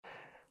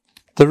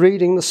The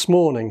reading this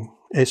morning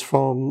is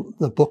from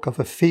the book of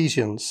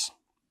Ephesians,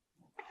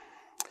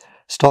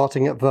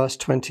 starting at verse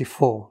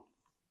 24.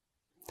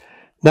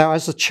 Now,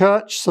 as the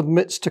church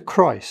submits to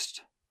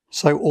Christ,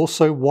 so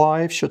also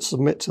wives should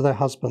submit to their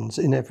husbands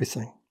in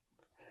everything.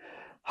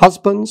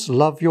 Husbands,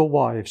 love your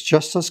wives,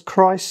 just as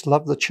Christ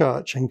loved the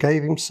church and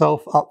gave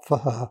himself up for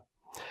her,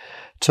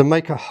 to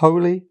make her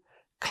holy,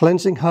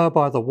 cleansing her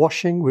by the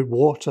washing with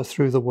water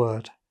through the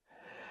word,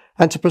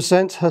 and to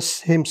present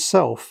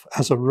himself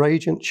as a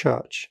radiant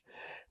church,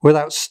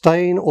 without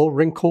stain or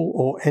wrinkle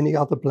or any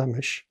other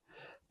blemish,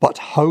 but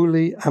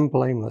holy and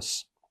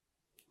blameless.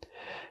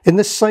 In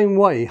this same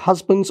way,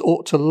 husbands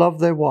ought to love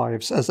their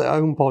wives as their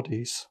own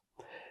bodies.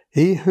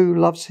 He who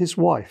loves his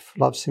wife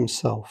loves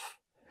himself.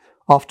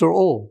 After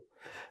all,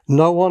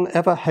 no one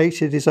ever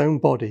hated his own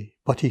body,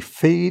 but he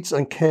feeds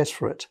and cares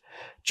for it,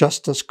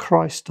 just as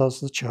Christ does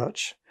the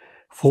church,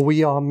 for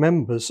we are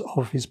members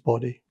of his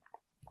body.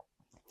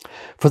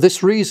 For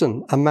this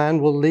reason, a man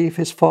will leave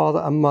his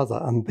father and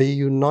mother and be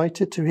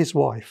united to his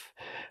wife,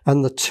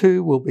 and the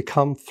two will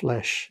become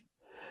flesh.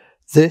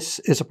 This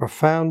is a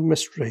profound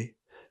mystery,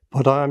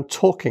 but I am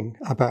talking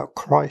about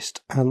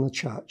Christ and the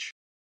church.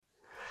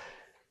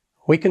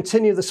 We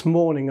continue this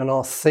morning on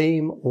our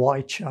theme, Why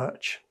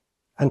Church?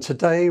 And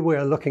today we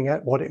are looking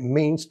at what it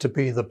means to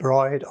be the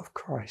bride of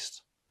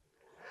Christ.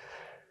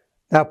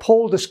 Now,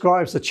 Paul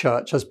describes the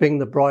church as being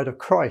the bride of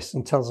Christ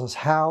and tells us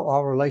how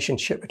our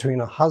relationship between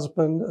a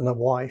husband and a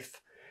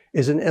wife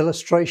is an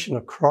illustration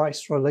of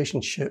Christ's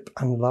relationship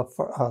and love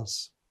for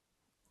us.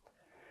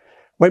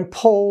 When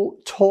Paul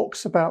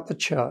talks about the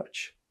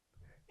church,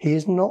 he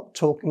is not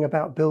talking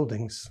about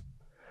buildings.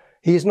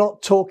 He is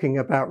not talking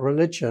about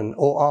religion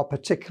or our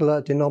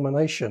particular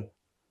denomination.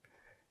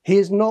 He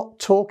is not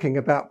talking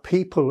about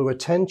people who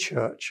attend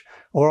church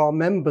or are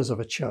members of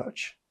a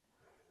church.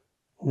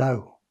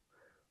 No.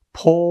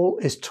 Paul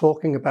is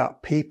talking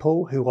about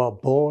people who are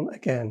born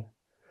again,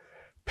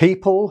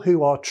 people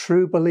who are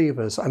true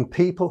believers and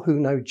people who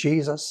know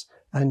Jesus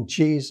and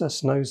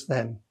Jesus knows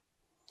them.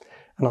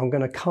 And I'm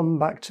going to come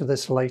back to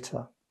this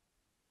later.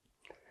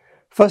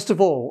 First of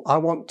all, I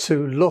want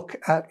to look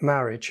at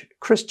marriage,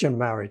 Christian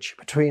marriage,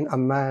 between a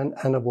man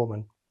and a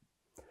woman.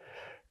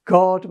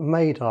 God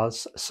made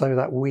us so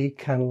that we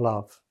can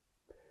love.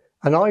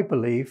 And I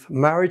believe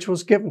marriage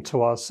was given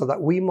to us so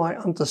that we might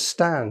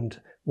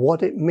understand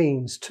what it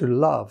means to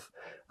love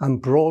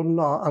and broaden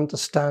our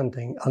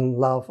understanding and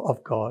love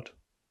of God.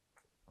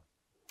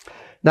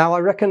 Now, I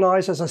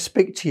recognize as I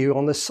speak to you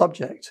on this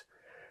subject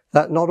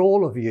that not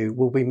all of you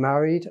will be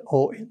married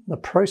or in the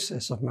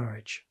process of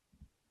marriage.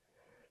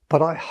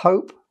 But I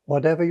hope,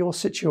 whatever your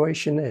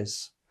situation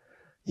is,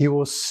 you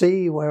will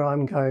see where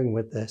I'm going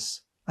with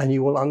this and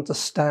you will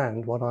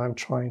understand what I'm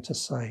trying to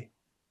say.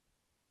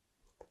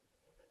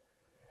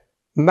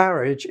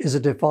 Marriage is a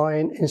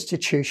divine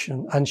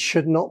institution and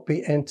should not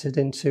be entered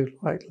into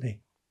lightly.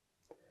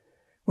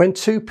 When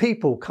two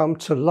people come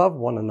to love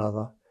one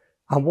another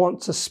and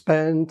want to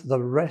spend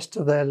the rest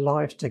of their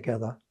lives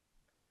together,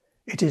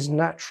 it is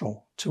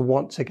natural to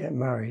want to get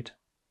married.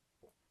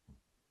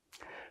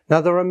 Now,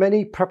 there are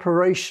many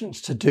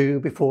preparations to do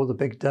before the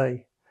big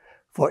day,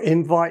 for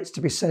invites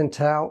to be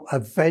sent out, a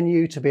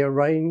venue to be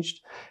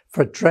arranged,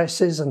 for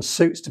dresses and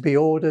suits to be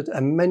ordered,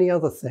 and many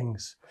other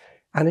things.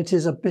 And it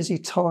is a busy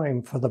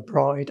time for the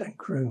bride and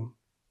groom.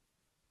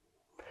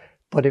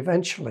 But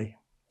eventually,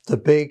 the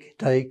big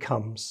day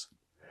comes.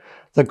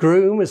 The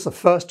groom is the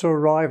first to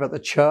arrive at the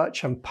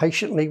church and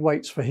patiently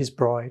waits for his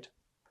bride.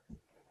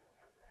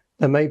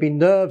 There may be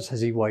nerves as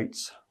he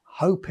waits,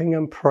 hoping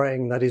and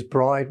praying that his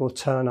bride will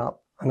turn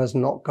up and has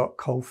not got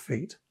cold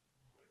feet.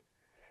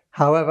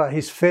 However,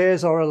 his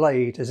fears are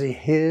allayed as he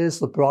hears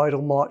the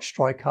bridal march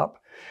strike up,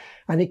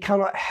 and he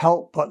cannot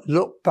help but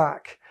look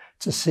back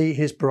to see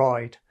his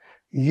bride,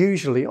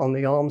 usually on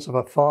the arms of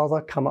her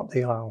father, come up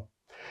the aisle.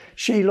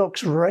 She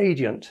looks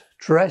radiant,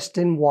 dressed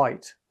in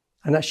white,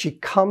 and as she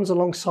comes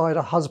alongside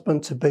her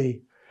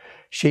husband-to-be,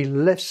 she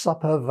lifts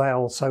up her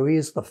veil so he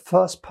is the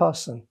first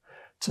person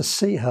to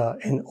see her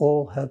in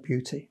all her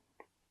beauty.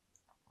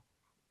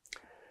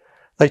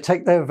 They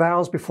take their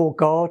vows before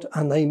God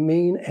and they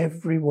mean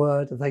every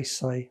word they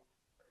say.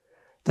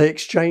 They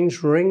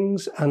exchange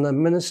rings and the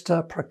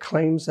minister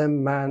proclaims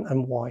them man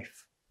and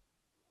wife.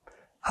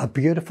 A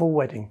beautiful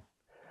wedding.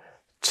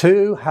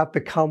 Two have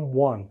become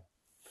one.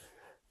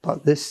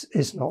 But this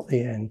is not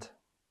the end.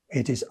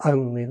 It is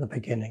only the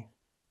beginning.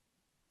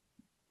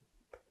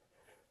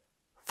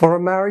 For a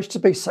marriage to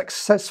be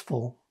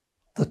successful,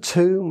 the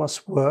two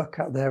must work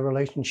at their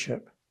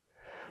relationship.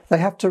 They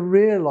have to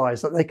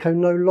realize that they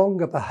can no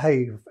longer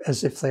behave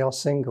as if they are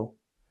single,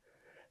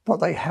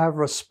 but they have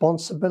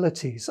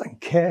responsibilities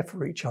and care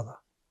for each other.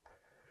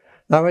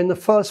 Now, in the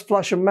first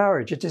flush of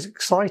marriage, it is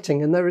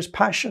exciting and there is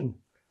passion.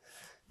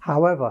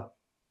 However,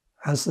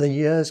 as the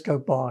years go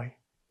by,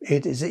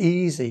 it is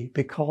easy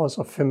because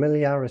of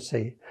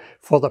familiarity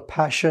for the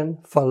passion,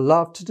 for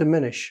love to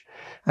diminish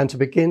and to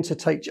begin to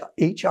take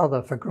each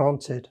other for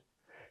granted.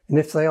 And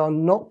if they are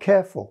not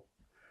careful,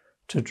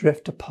 to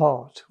drift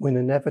apart with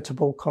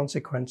inevitable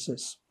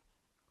consequences.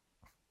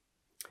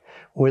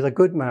 With a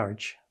good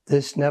marriage,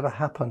 this never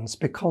happens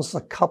because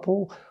the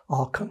couple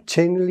are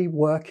continually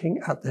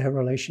working at their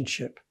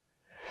relationship,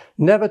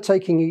 never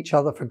taking each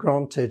other for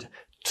granted,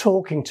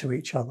 talking to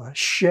each other,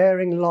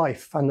 sharing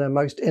life and their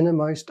most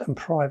innermost and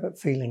private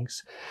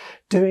feelings,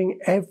 doing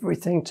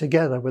everything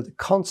together with the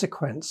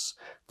consequence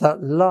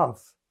that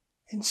love,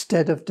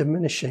 instead of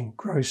diminishing,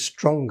 grows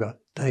stronger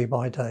day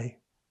by day.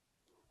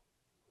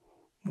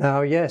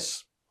 Now,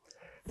 yes,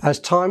 as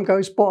time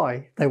goes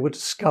by, they will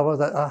discover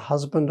that a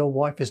husband or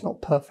wife is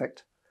not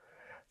perfect.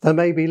 There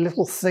may be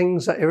little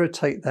things that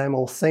irritate them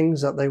or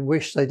things that they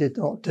wish they did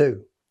not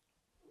do.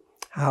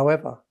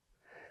 However,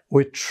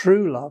 with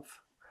true love,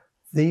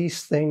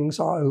 these things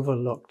are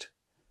overlooked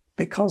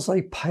because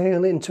they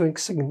pale into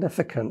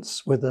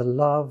insignificance with the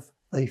love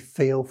they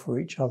feel for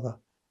each other.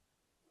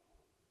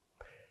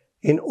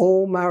 In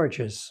all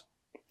marriages,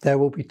 there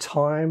will be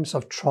times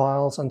of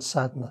trials and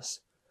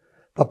sadness,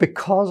 but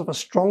because of a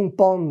strong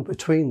bond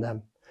between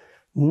them,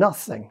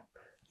 nothing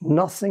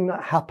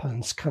that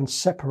happens can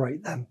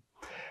separate them,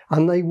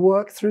 and they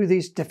work through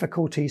these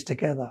difficulties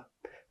together.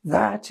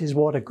 That is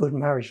what a good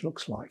marriage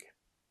looks like.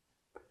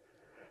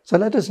 So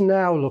let us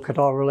now look at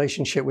our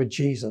relationship with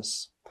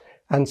Jesus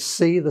and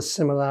see the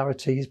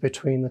similarities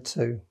between the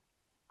two.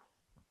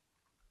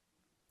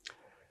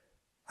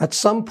 At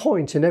some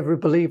point in every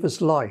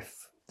believer's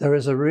life, there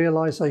is a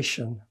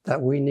realization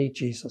that we need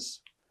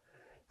Jesus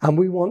and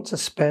we want to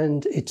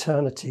spend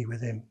eternity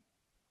with him.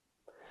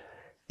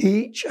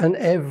 Each and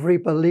every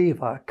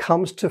believer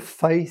comes to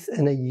faith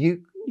in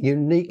a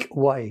unique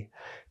way,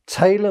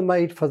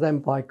 tailor-made for them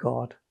by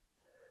God.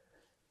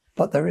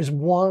 But there is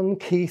one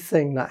key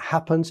thing that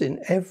happens in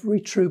every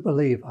true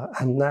believer,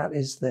 and that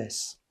is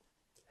this.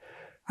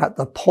 At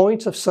the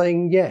point of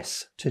saying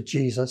yes to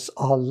Jesus,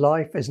 our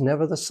life is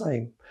never the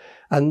same,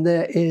 and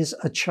there is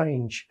a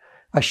change,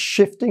 a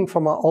shifting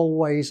from our old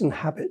ways and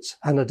habits,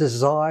 and a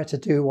desire to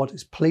do what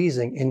is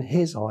pleasing in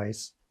his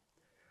eyes.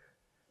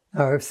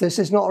 Now, if this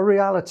is not a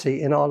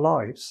reality in our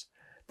lives,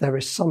 there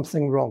is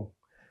something wrong,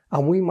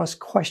 and we must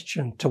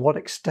question to what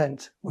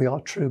extent we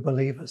are true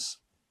believers.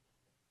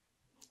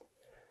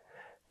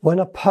 When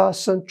a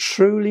person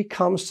truly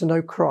comes to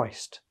know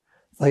Christ,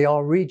 they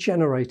are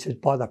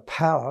regenerated by the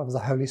power of the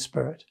Holy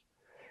Spirit.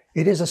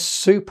 It is a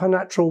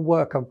supernatural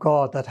work of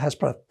God that has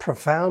a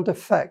profound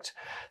effect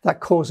that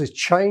causes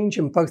change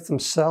in both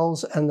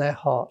themselves and their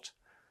heart.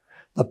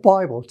 The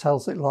Bible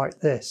tells it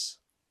like this: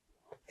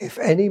 if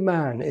any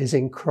man is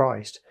in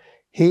Christ,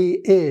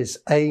 he is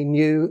a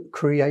new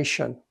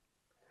creation.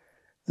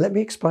 Let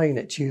me explain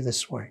it to you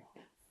this way.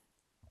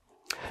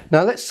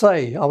 Now, let's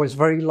say I was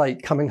very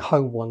late coming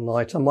home one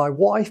night and my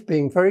wife,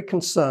 being very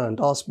concerned,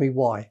 asked me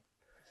why.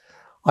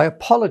 I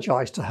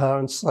apologise to her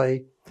and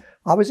say,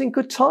 I was in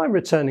good time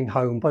returning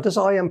home, but as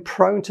I am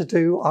prone to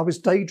do, I was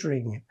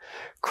daydreaming,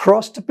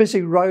 crossed a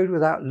busy road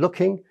without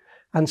looking,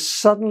 and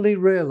suddenly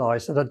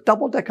realised that a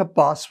double-decker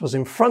bus was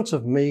in front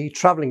of me,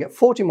 travelling at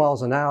 40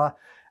 miles an hour,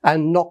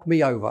 and knocked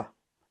me over.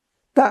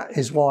 That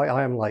is why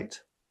I am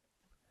late.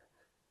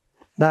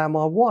 Now,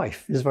 my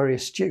wife is very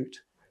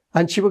astute,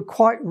 and she would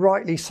quite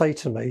rightly say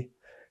to me,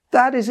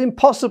 that is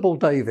impossible,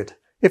 David.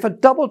 If a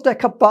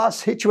double-decker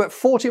bus hit you at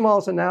 40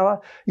 miles an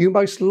hour, you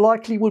most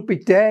likely would be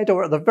dead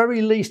or at the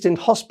very least in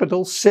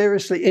hospital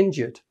seriously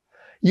injured.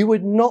 You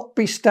would not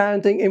be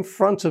standing in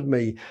front of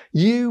me.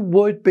 You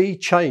would be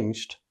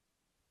changed.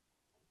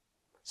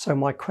 So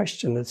my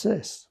question is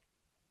this: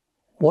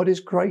 what is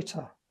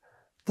greater,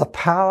 the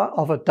power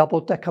of a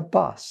double-decker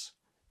bus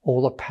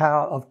or the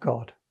power of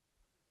God?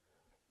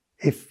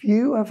 If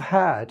you have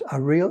had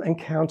a real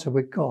encounter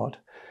with God,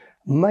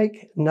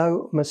 make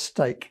no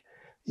mistake,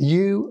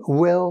 you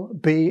will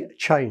be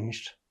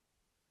changed.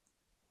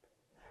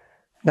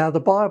 Now, the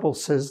Bible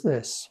says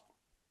this: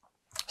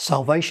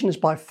 salvation is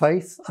by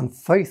faith and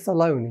faith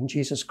alone in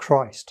Jesus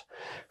Christ,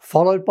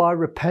 followed by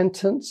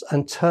repentance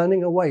and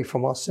turning away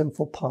from our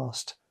sinful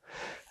past,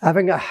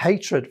 having a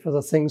hatred for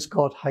the things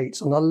God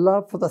hates and a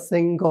love for the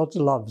thing God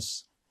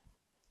loves.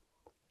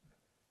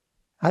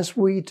 As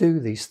we do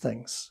these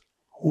things,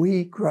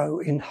 we grow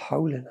in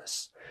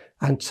holiness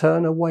and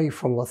turn away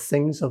from the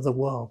things of the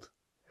world.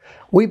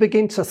 We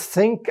begin to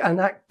think and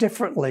act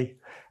differently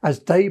as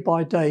day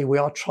by day we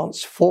are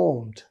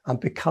transformed and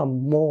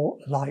become more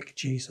like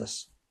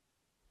Jesus.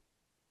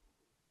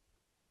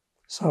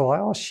 So I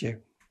ask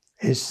you,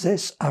 is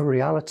this a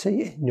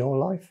reality in your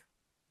life?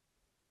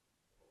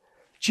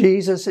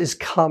 Jesus is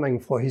coming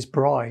for his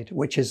bride,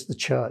 which is the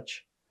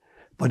church.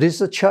 But is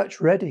the church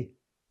ready?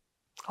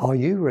 Are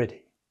you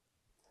ready?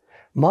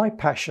 My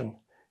passion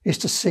is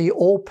to see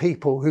all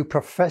people who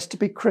profess to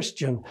be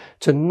Christian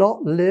to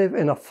not live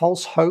in a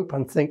false hope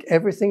and think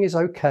everything is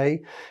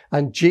okay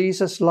and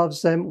Jesus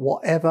loves them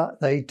whatever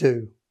they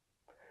do.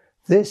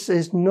 This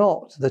is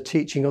not the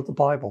teaching of the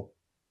Bible.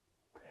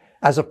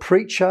 As a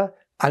preacher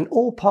and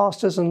all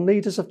pastors and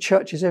leaders of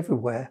churches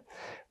everywhere,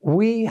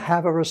 we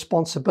have a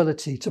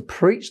responsibility to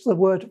preach the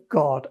word of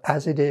God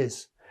as it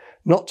is,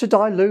 not to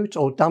dilute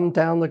or dumb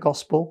down the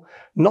gospel,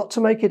 not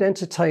to make it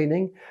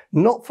entertaining,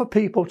 not for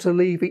people to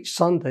leave each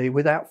Sunday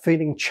without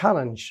feeling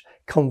challenged,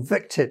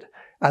 convicted,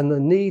 and the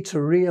need to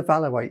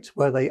reevaluate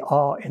where they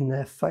are in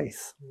their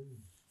faith.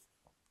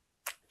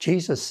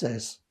 Jesus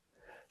says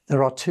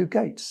there are two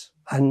gates,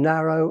 a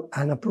narrow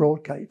and a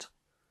broad gate.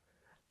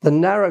 The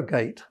narrow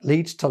gate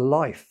leads to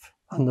life,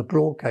 and the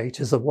broad gate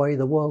is the way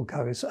the world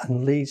goes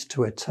and leads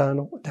to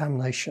eternal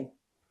damnation.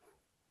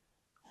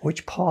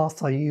 Which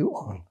path are you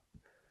on?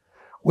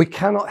 We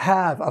cannot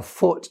have a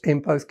foot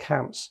in both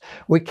camps.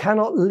 We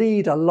cannot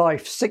lead a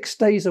life 6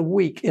 days a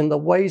week in the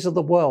ways of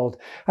the world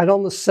and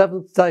on the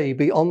seventh day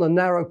be on the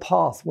narrow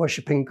path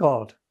worshipping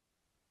God.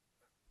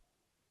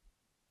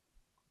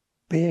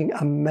 Being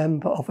a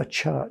member of a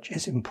church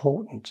is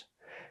important,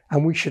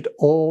 and we should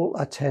all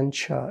attend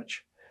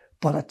church.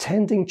 But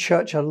attending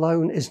church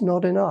alone is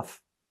not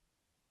enough.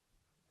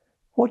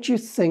 What do you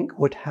think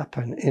would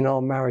happen in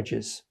our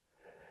marriages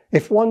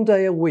if one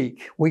day a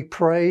week we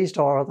praised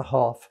our other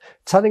half,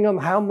 telling them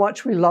how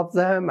much we love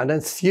them and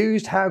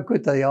enthused how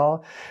good they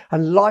are,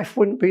 and life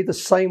wouldn't be the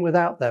same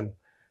without them,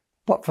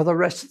 but for the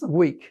rest of the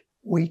week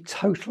we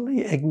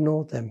totally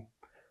ignored them,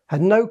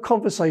 had no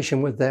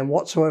conversation with them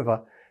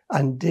whatsoever,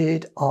 and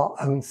did our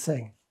own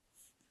thing?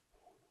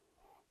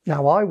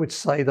 Now, I would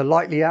say the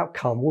likely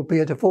outcome would be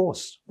a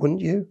divorce,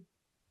 wouldn't you?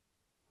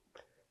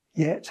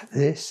 Yet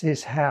this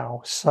is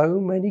how so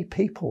many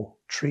people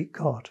treat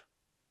God.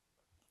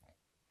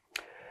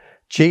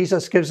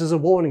 Jesus gives us a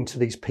warning to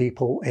these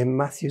people in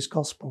Matthew's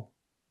Gospel.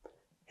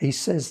 He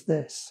says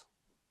this,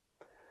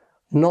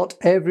 "Not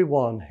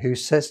everyone who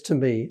says to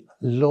me,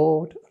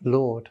 'Lord,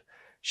 Lord,'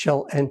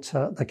 shall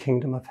enter the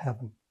kingdom of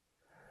heaven,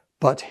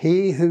 but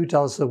he who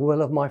does the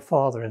will of my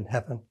Father in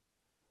heaven.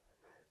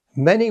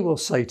 Many will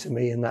say to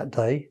me in that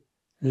day,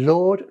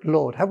 'Lord,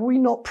 Lord, have we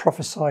not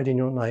prophesied in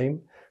your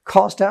name,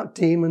 cast out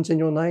demons in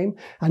your name,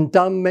 and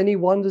done many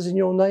wonders in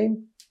your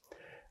name?'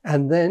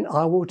 And then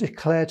I will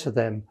declare to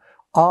them,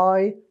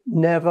 'I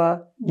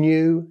never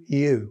knew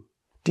you.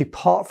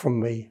 Depart from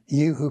me,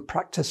 you who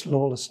practice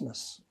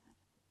lawlessness.'"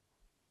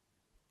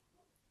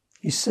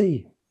 You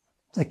see,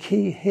 the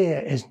key here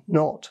is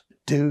not,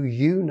 do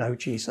you know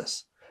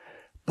Jesus,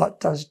 but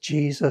does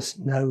Jesus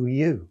know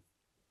you?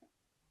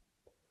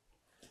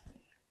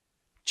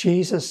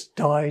 Jesus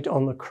died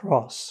on the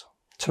cross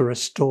to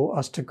restore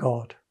us to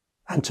God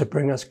and to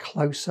bring us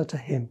closer to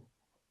Him.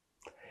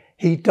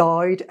 He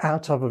died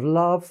out of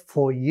love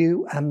for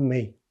you and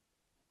me.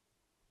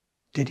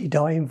 Did He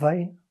die in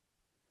vain?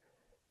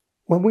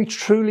 When we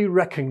truly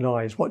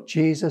recognize what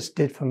Jesus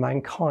did for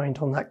mankind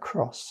on that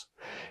cross,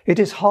 it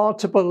is hard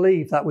to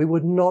believe that we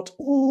would not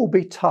all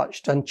be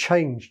touched and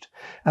changed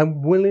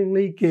and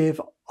willingly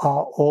give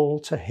our all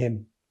to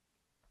Him.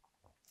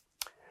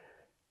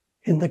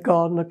 In the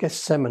Garden of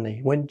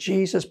Gethsemane, when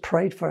Jesus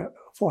prayed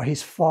for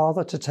His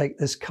Father to take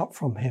this cup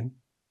from Him,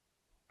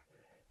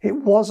 it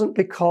wasn't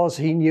because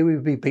He knew He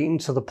would be beaten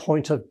to the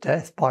point of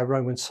death by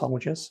Roman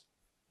soldiers.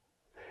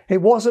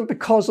 It wasn't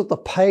because of the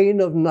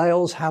pain of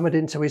nails hammered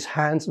into His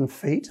hands and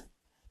feet.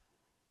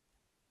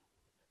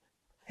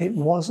 It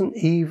wasn't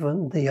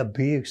even the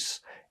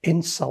abuse,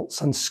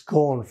 insults and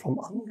scorn from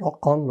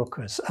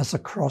onlookers as the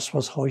cross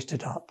was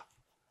hoisted up.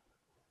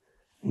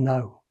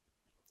 No,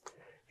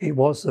 it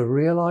was the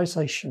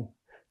realization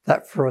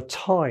that for a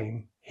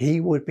time He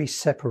would be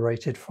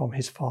separated from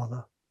His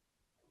Father.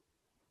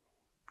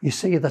 You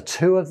see, the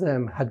two of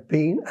them had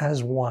been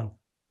as one.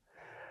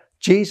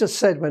 Jesus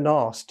said when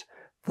asked,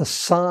 "The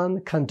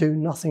Son can do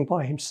nothing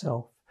by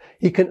Himself.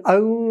 He can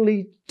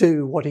only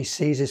do what He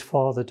sees His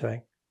Father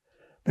doing,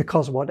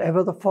 because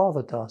whatever the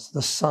Father does,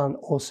 the Son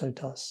also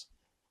does."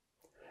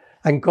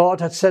 And God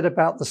had said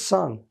about the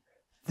Son,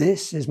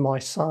 "This is my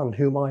Son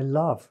whom I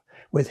love.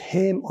 With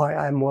Him I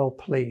am well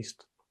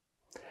pleased."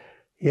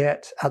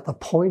 Yet at the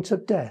point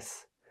of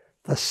death,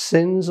 the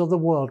sins of the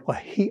world were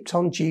heaped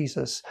on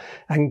Jesus,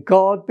 and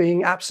God,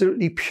 being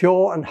absolutely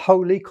pure and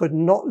holy, could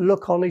not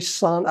look on His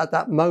Son at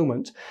that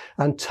moment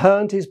and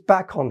turned His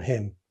back on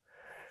Him.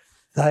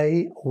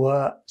 They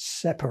were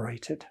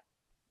separated.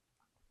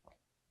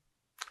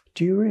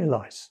 Do you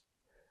realize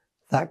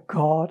that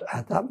God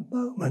at that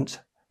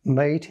moment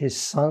made His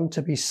Son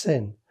to be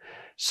sin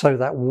so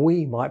that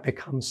we might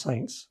become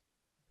saints?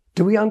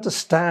 Do we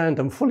understand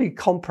and fully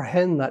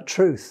comprehend that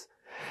truth?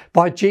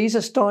 By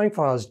Jesus dying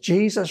for us,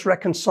 Jesus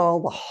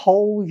reconciled the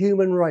whole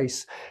human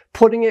race,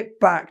 putting it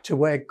back to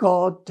where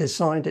God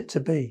designed it to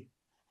be.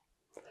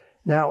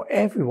 Now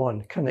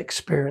everyone can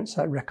experience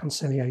that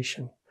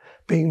reconciliation,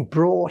 being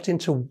brought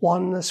into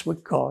oneness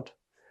with God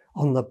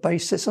on the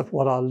basis of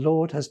what our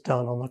Lord has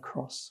done on the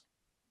cross.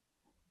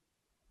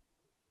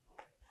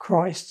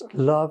 Christ's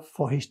love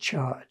for His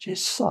church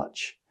is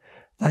such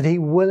that He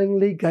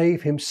willingly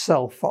gave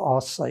Himself for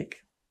our sake.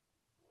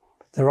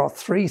 There are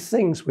three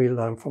things we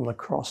learn from the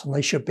cross, and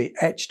they should be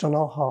etched on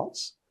our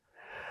hearts.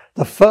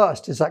 The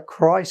first is that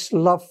Christ's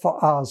love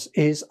for us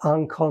is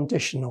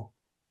unconditional.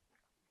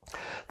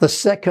 The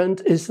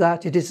second is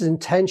that it is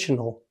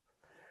intentional.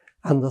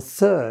 And the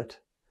third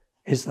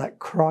is that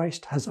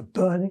Christ has a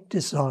burning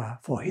desire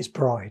for his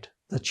bride,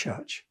 the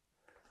church.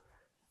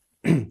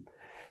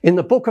 In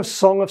the book of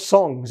Song of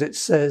Songs, it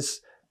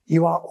says,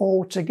 "You are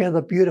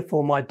altogether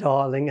beautiful, my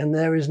darling, and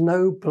there is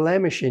no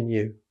blemish in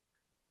you."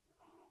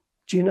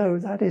 Do you know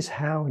that is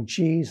how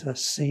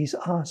Jesus sees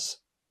us?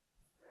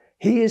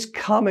 He is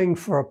coming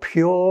for a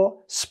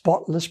pure,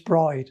 spotless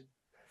bride.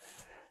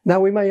 Now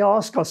we may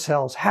ask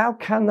ourselves, how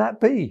can that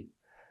be?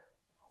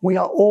 We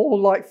are all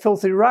like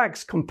filthy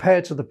rags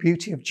compared to the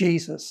beauty of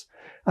Jesus.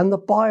 And the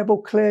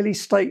Bible clearly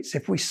states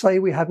if we say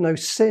we have no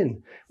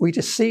sin, we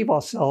deceive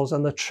ourselves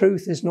and the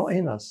truth is not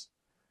in us.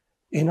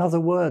 In other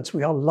words,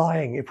 we are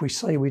lying if we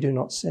say we do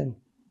not sin.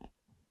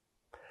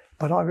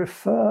 But I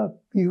refer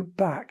you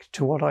back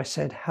to what I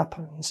said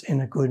happens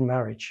in a good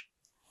marriage.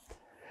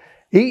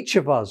 Each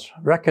of us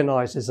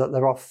recognizes that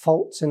there are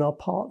faults in our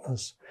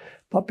partners,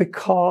 but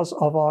because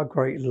of our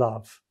great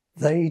love,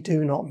 they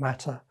do not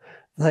matter.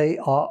 They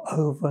are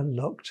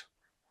overlooked.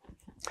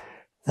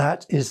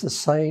 That is the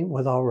same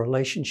with our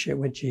relationship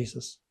with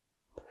Jesus.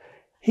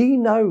 He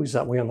knows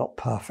that we are not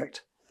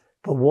perfect,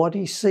 but what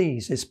he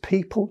sees is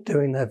people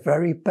doing their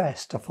very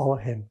best to follow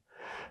him,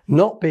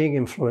 not being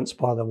influenced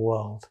by the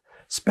world,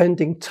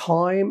 spending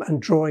time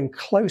and drawing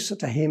closer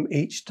to him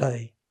each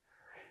day.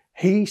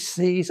 He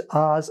sees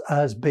us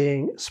as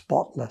being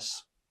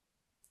spotless.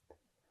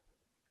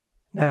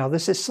 Now,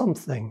 this is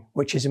something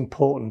which is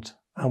important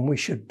and we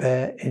should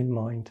bear in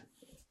mind.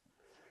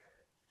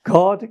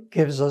 God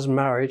gives us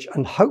marriage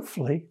and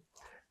hopefully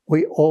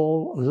we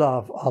all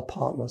love our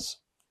partners.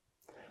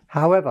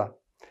 However,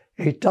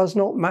 it does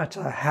not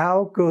matter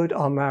how good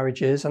our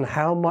marriage is and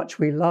how much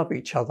we love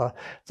each other.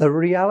 The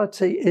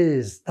reality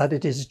is that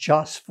it is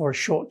just for a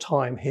short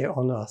time here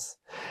on earth.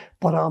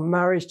 But our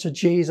marriage to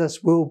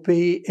Jesus will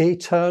be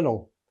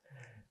eternal.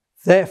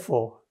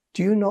 Therefore,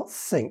 do you not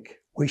think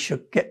we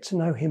should get to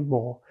know him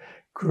more,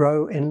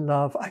 grow in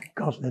love and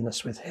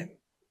godliness with him?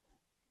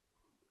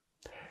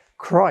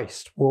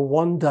 Christ will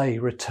one day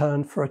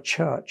return for a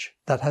church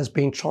that has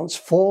been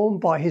transformed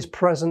by his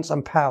presence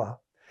and power.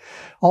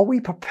 Are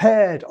we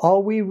prepared? Are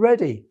we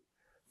ready?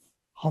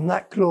 On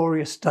that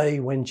glorious day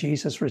when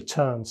Jesus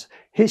returns,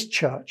 his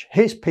church,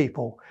 his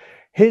people,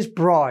 his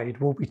bride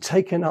will be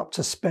taken up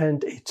to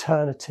spend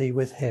eternity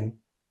with him.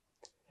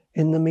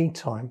 In the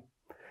meantime,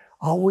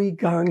 are we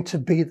going to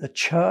be the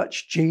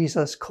church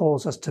Jesus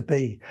calls us to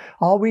be?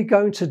 Are we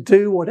going to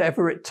do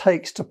whatever it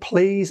takes to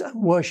please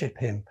and worship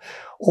him,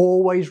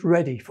 always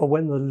ready for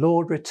when the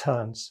Lord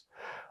returns?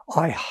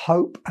 I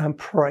hope and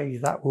pray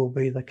that will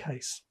be the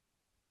case.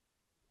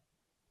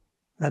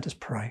 Let us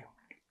pray.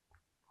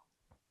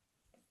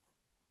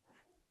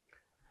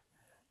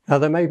 Now,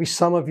 there may be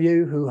some of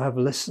you who have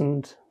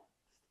listened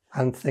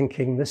and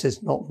thinking, this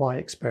is not my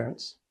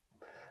experience.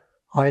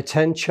 I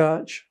attend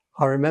church.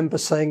 I remember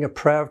saying a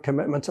prayer of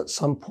commitment at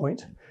some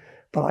point,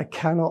 but I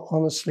cannot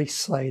honestly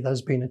say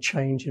there's been a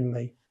change in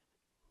me.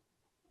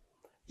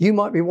 You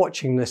might be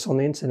watching this on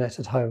the internet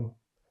at home,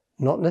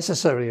 not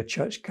necessarily a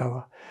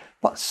churchgoer,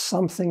 but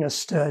something has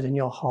stirred in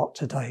your heart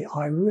today.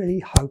 I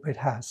really hope it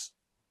has.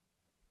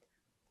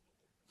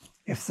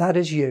 If that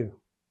is you,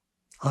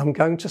 I'm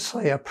going to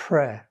say a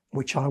prayer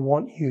which I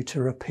want you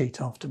to repeat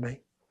after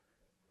me.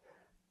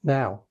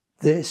 Now,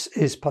 this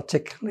is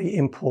particularly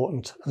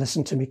important.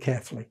 Listen to me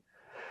carefully.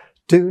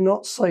 Do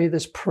not say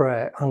this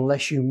prayer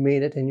unless you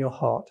mean it in your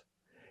heart.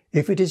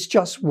 If it is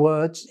just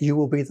words, you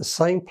will be the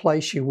same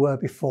place you were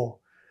before.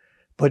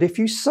 But if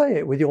you say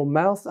it with your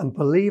mouth and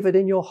believe it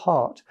in your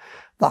heart,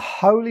 the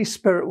Holy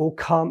Spirit will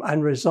come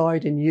and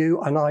reside in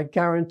you, and I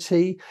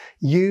guarantee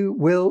you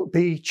will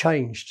be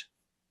changed.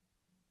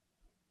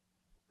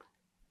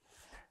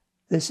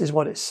 This is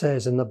what it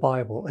says in the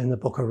Bible in the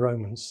book of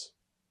Romans.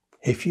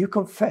 If you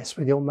confess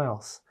with your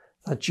mouth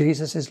that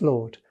Jesus is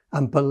Lord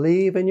and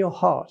believe in your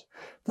heart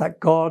that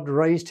God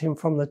raised him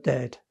from the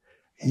dead,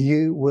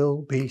 you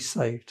will be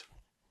saved.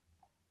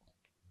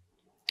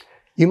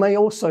 You may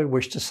also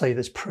wish to say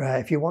this prayer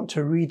if you want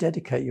to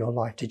rededicate your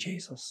life to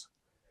Jesus.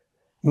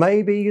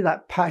 Maybe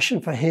that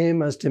passion for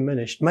him has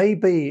diminished.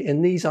 Maybe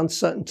in these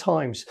uncertain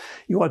times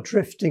you are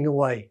drifting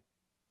away.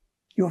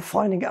 You are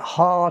finding it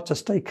hard to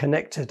stay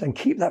connected and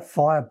keep that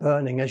fire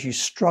burning as you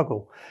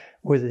struggle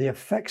with the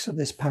effects of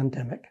this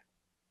pandemic.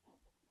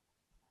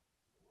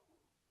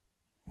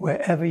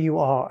 Wherever you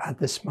are at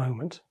this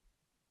moment,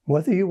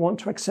 whether you want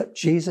to accept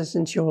Jesus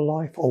into your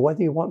life or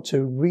whether you want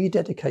to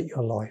rededicate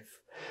your life,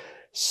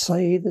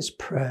 say this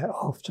prayer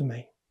after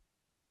me.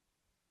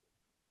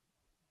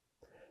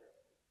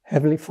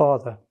 Heavenly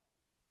Father,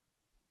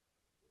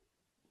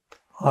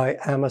 I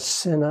am a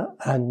sinner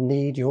and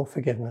need your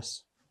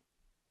forgiveness.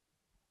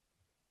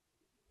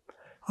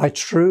 I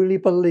truly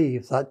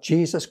believe that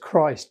Jesus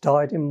Christ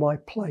died in my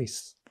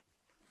place,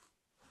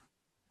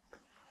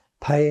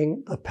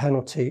 paying the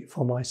penalty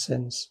for my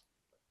sins.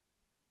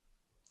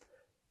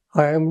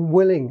 I am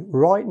willing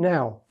right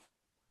now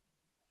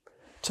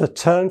to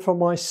turn from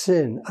my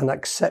sin and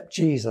accept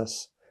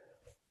Jesus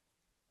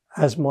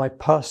as my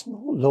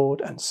personal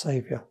Lord and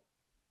Saviour.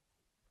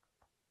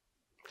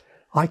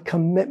 I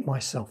commit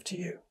myself to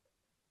you.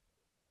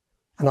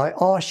 And I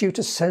ask you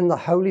to send the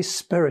Holy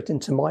Spirit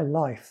into my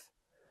life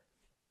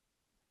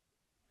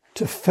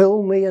to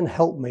fill me and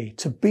help me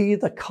to be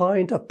the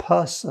kind of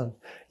person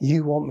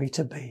you want me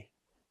to be.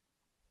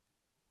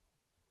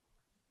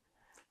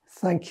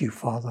 Thank you,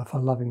 Father,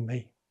 for loving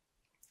me.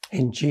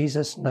 In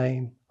Jesus'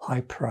 name I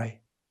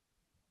pray.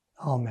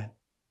 Amen.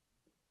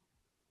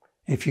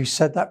 If you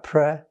said that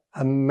prayer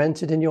and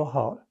meant it in your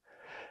heart,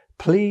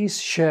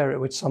 please share it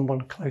with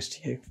someone close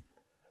to you.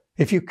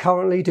 If you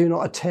currently do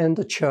not attend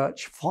a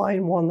church,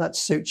 find one that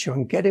suits you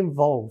and get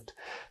involved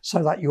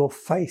so that your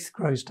faith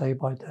grows day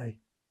by day.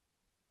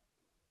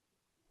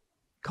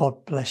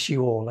 God bless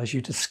you all as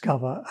you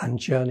discover and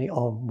journey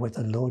on with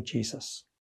the Lord Jesus.